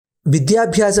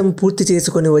విద్యాభ్యాసం పూర్తి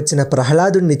చేసుకుని వచ్చిన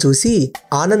ప్రహ్లాదుణ్ణి చూసి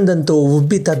ఆనందంతో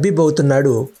ఉబ్బి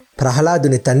తబ్బిబవుతున్నాడు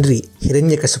ప్రహ్లాదుని తండ్రి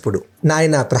హిరణ్యకశిపుడు.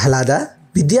 నాయనా ప్రహ్లాద,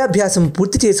 విద్యాభ్యాసం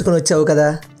పూర్తి చేసుకుని వచ్చావు కదా,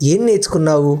 ఏం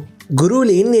నేర్చుకున్నావు?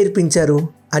 గురువులు ఏం నేర్పించారు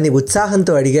అని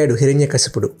ఉత్సాహంతో అడిగాడు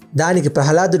హిరణ్యకశిపుడు. దానికి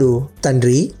ప్రహ్లాదుడు,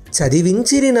 తండ్రి,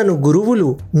 చదివించిరి నను గురువులు,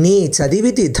 నీ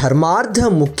చదివితి ధర్మార్థ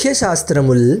ముఖ్య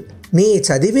శాస్త్రముల్, నీ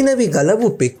చదివినవి గలవు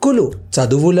పెక్కులు,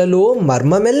 చదువులలో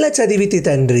మర్మమెల్ల చదివితి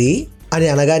తండ్రి అని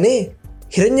అనగానే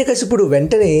హిరణ్యకశిపుడు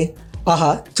వెంటనే, ఆహా,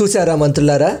 చూశారా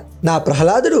మంత్రులారా, నా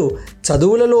ప్రహ్లాదుడు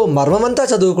చదువులలో మర్మమంతా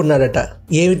చదువుకున్నాడట.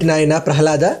 ఏమిటి నాయనా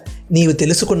ప్రహ్లాద, నీవు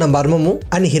తెలుసుకున్న మర్మము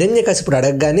అని హిరణ్యకశిపుడు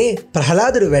అడగగానే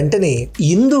ప్రహ్లాదుడు వెంటనే,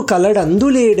 ఇందు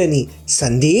కలడందులేడని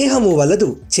సందేహము వలదు,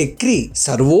 చక్రి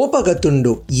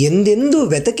సర్వోపగతుండు, ఎందెందు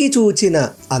వెతకి చూచిన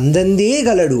అందందే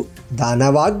గలడు,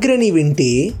 దానవాగ్రని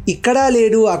వింటే ఇక్కడా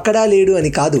లేడు అక్కడా లేడు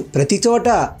అని కాదు, ప్రతి చోట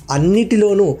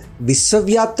అన్నిటిలోనూ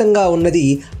విశ్వవ్యాప్తంగా ఉన్నది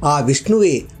ఆ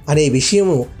విష్ణువే అనే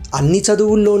విషయము అన్ని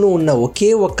చదువుల్లోనూ ఉన్న ఒకే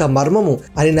ఒక్క మర్మము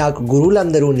అని నాకు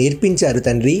గురువులందరూ నేర్పించారు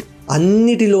తండ్రి.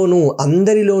 అన్నిటిలోనూ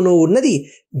అందరిలోనూ ఉన్నది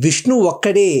విష్ణు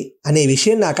ఒక్కడే అనే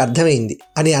విషయం నాకు అర్థమైంది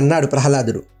అని అన్నాడు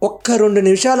ప్రహ్లాదుడు. ఒక్క 2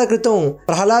 నిమిషాల క్రితం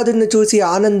ప్రహ్లాదుని చూసి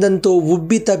ఆనందంతో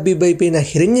ఉబ్బి తబ్బిబైపోయిన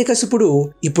హిరణ్యకశిపుడు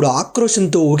ఇప్పుడు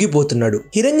ఆక్రోశంతో ఊగిపోతున్నాడు.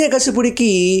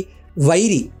 హిరణ్యకశిపుడికి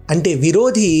వైరి అంటే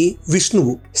విరోధి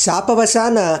విష్ణువు.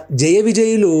 శాపవశాన జయ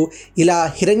విజయులు ఇలా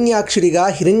హిరణ్యాక్షుడిగా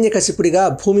హిరణ్యకశిపుడిగా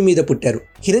భూమి మీద పుట్టారు.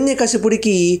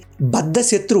 హిరణ్యకశిపుడికి బద్ధ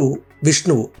శత్రువు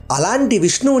విష్ణువు. అలాంటి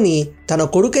విష్ణువుని తన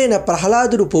కొడుకైన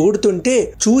ప్రహ్లాదుడు పొగుడుతుంటే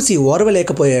చూసి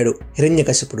ఓర్వలేకపోయాడు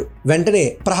హిరణ్యకశిపుడు. వెంటనే,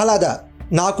 ప్రహ్లాద,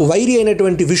 నాకు వైరి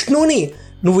అయినటువంటి విష్ణువుని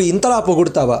నువ్వు ఇంతలా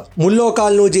పొగుడుతావా?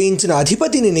 ముల్లోకాలను జయించిన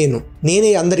అధిపతిని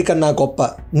నేనే అందరికన్నా గొప్ప,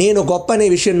 నేను గొప్ప అనే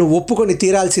విషయం నువ్వు ఒప్పుకొని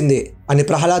తీరాల్సిందే అని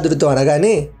ప్రహ్లాదుడితో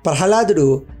అనగానే ప్రహ్లాదుడు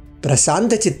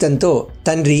ప్రశాంత చిత్తంతో,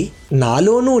 తండ్రి,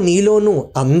 నాలోనూ నీలోనూ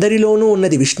అందరిలోనూ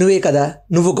ఉన్నది విష్ణువే కదా,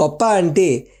 నువ్వు గొప్ప అంటే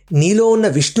నీలో ఉన్న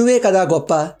విష్ణువే కదా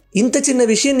గొప్ప, ఇంత చిన్న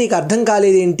విషయం నీకు అర్థం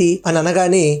కాలేదేంటి అని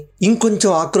అనగానే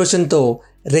ఇంకొంచెం ఆక్రోశంతో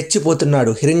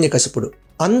రెచ్చిపోతున్నాడు హిరణ్యకశిపుడు.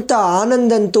 అంత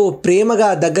ఆనందంతో ప్రేమగా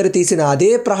దగ్గర తీసిన అదే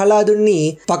ప్రహ్లాదుణ్ణి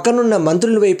పక్కనున్న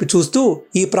మంత్రుల వైపు చూస్తూ,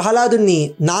 ఈ ప్రహ్లాదుణ్ణి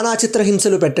నానా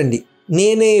చిత్రహింసలు పెట్టండి,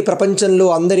 నేనే ప్రపంచంలో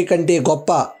అందరికంటే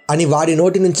గొప్ప అని వాడి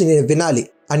నోటి నుంచి నేను వినాలి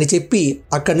అని చెప్పి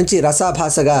అక్కడి నుంచి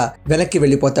రసాభాసగా వెనక్కి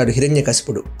వెళ్ళిపోతాడు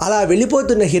హిరణ్యకశిపుడు. అలా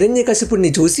వెళ్ళిపోతున్న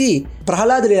హిరణ్యకశిపుడిని చూసి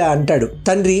ప్రహ్లాదుడు ఇలా అంటాడు,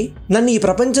 తండ్రి, నన్ను ఈ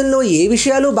ప్రపంచంలో ఏ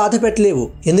విషయాలు బాధ పెట్టలేవు,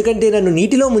 ఎందుకంటే నన్ను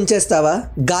నీటిలో ముంచేస్తావా,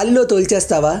 గాలిలో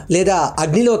తోల్చేస్తావా, లేదా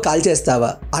అగ్నిలో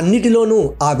కాల్చేస్తావా, అన్నిటిలోనూ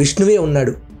ఆ విష్ణువే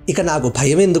ఉన్నాడు, ఇక నాకు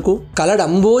భయం ఎందుకు?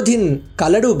 కలడంబోధిన్,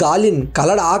 కలడు గాలిన్,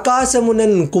 కలడ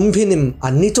ఆకాశమునన్ కుంభినిం,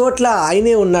 అన్ని చోట్ల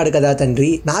ఆయనే ఉన్నాడు కదా తండ్రి,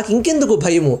 నాకింకెందుకు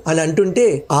భయము అని అంటుంటే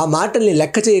ఆ మాటల్ని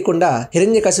లెక్క చేయకుండా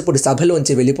హిరణ్యకశిపుడు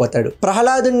సభలోంచి వెళ్ళిపోతాడు.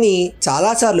 ప్రహ్లాదుణ్ణి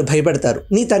చాలాసార్లు భయపెడతారు.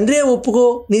 నీ తండ్రే ఒప్పుకో,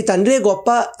 నీ తండ్రే గొప్ప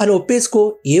అని ఒప్పేసుకో,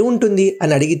 ఏముంటుంది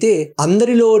అని అడిగితే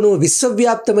అందరిలోనూ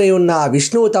విశ్వవ్యాప్తమై ఉన్న ఆ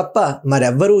విష్ణువు తప్ప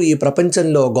మరెవ్వరూ ఈ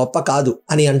ప్రపంచంలో గొప్ప కాదు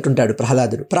అని అంటుంటాడు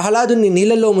ప్రహ్లాదుడు. ప్రహ్లాదుని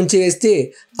నీళ్ళల్లో ముంచివేస్తే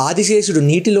ఆదిశేషుడు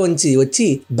నీటిలోంచి వచ్చి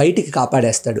బయటికి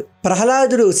కాపాడేస్తాడు.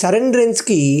 ప్రహ్లాదుడు సరెండ్రెన్స్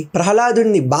కి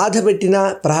ప్రహ్లాదుడిని బాధ పెట్టినా,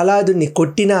 ప్రహ్లాదుడిని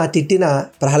కొట్టినా తిట్టినా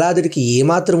ప్రహ్లాదుడికి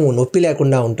ఏమాత్రము నొప్పి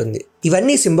లేకుండా ఉంటుంది.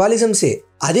 ఇవన్నీ సింబాలిజమ్సే.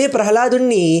 అదే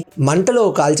ప్రహ్లాదుణ్ణి మంటలో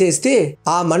కాల్చేస్తే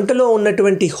ఆ మంటలో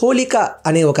ఉన్నటువంటి హోలిక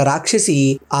అనే ఒక రాక్షసి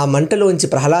ఆ మంటలోంచి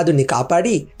ప్రహ్లాదుని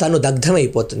కాపాడి తను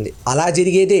దగ్ధమైపోతుంది. అలా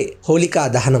జరిగేదే హోలికా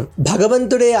దహనం.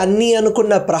 భగవంతుడే అన్నీ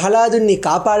అనుకున్న ప్రహ్లాదుని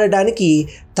కాపాడడానికి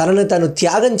తనను తను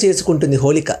త్యాగం చేసుకుంటుంది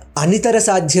హోలిక. అనితర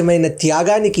సాధ్యమైన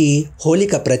త్యాగానికి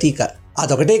హోలిక ప్రతీక.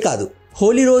 అదొకటే కాదు,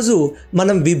 హోలీ రోజు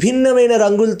మనం విభిన్నమైన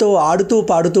రంగులతో ఆడుతూ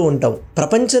పాడుతూ ఉంటాం.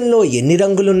 ప్రపంచంలో ఎన్ని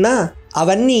రంగులున్నా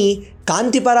అవన్నీ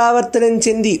కాంతి పరావర్తనం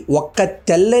చెంది ఒక్క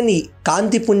తెల్లని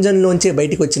కాంతి పుంజంలోంచే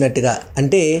బయటికి వచ్చినట్టుగా,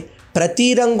 అంటే ప్రతి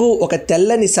రంగు ఒక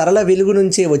తెల్లని సరళ వెలుగు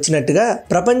నుంచే వచ్చినట్టుగా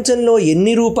ప్రపంచంలో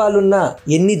ఎన్ని రూపాలున్నా,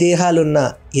 ఎన్ని దేహాలున్నా,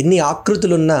 ఎన్ని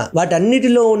ఆకృతులున్నా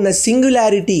వాటన్నిటిలో ఉన్న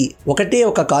సింగులారిటీ ఒకటే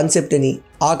ఒక కాన్సెప్ట్ అని,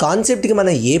 ఆ కాన్సెప్ట్కి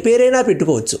మనం ఏ పేరైనా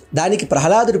పెట్టుకోవచ్చు. దానికి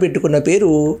ప్రహ్లాదుడు పెట్టుకున్న పేరు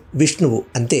విష్ణువు.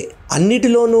 అంతే.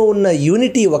 అన్నిటిలోనూ ఉన్న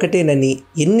యూనిటీ ఒకటేనని,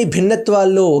 ఎన్ని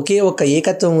భిన్నత్వాల్లో ఒకే ఒక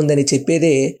ఏకత్వం ఉందని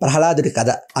చెప్పేదే ప్రహ్లాదుడి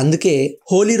కథ. అందుకే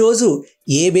హోలీ రోజు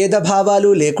ఏ భేదభావాలు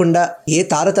లేకుండా, ఏ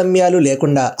తారతమ్యాలు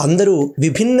లేకుండా అందరూ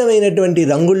విభిన్నమైనటువంటి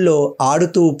రంగుల్లో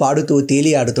ఆడుతూ పాడుతూ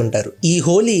తేలి ఆడుతుంటారు. ఈ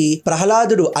హోలీ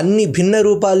ప్రహ్లాదుడు అన్ని భిన్న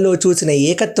రూపాల్లో చూసిన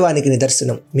ఏకత్వానికి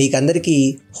నిదర్శనం. మీకందరికీ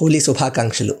హోలీ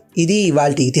శుభాకాంక్షలు. ఇది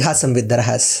ఇవాల్టి ఇతిహాసం విత్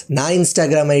దర్హాస్. నా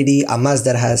ఇన్స్టాగ్రామ్ ఐడి అమ్మాస్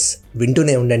దర్హాస్.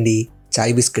 వింటూనే ఉండండి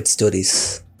చాయ్ బిస్కెట్ స్టోరీస్.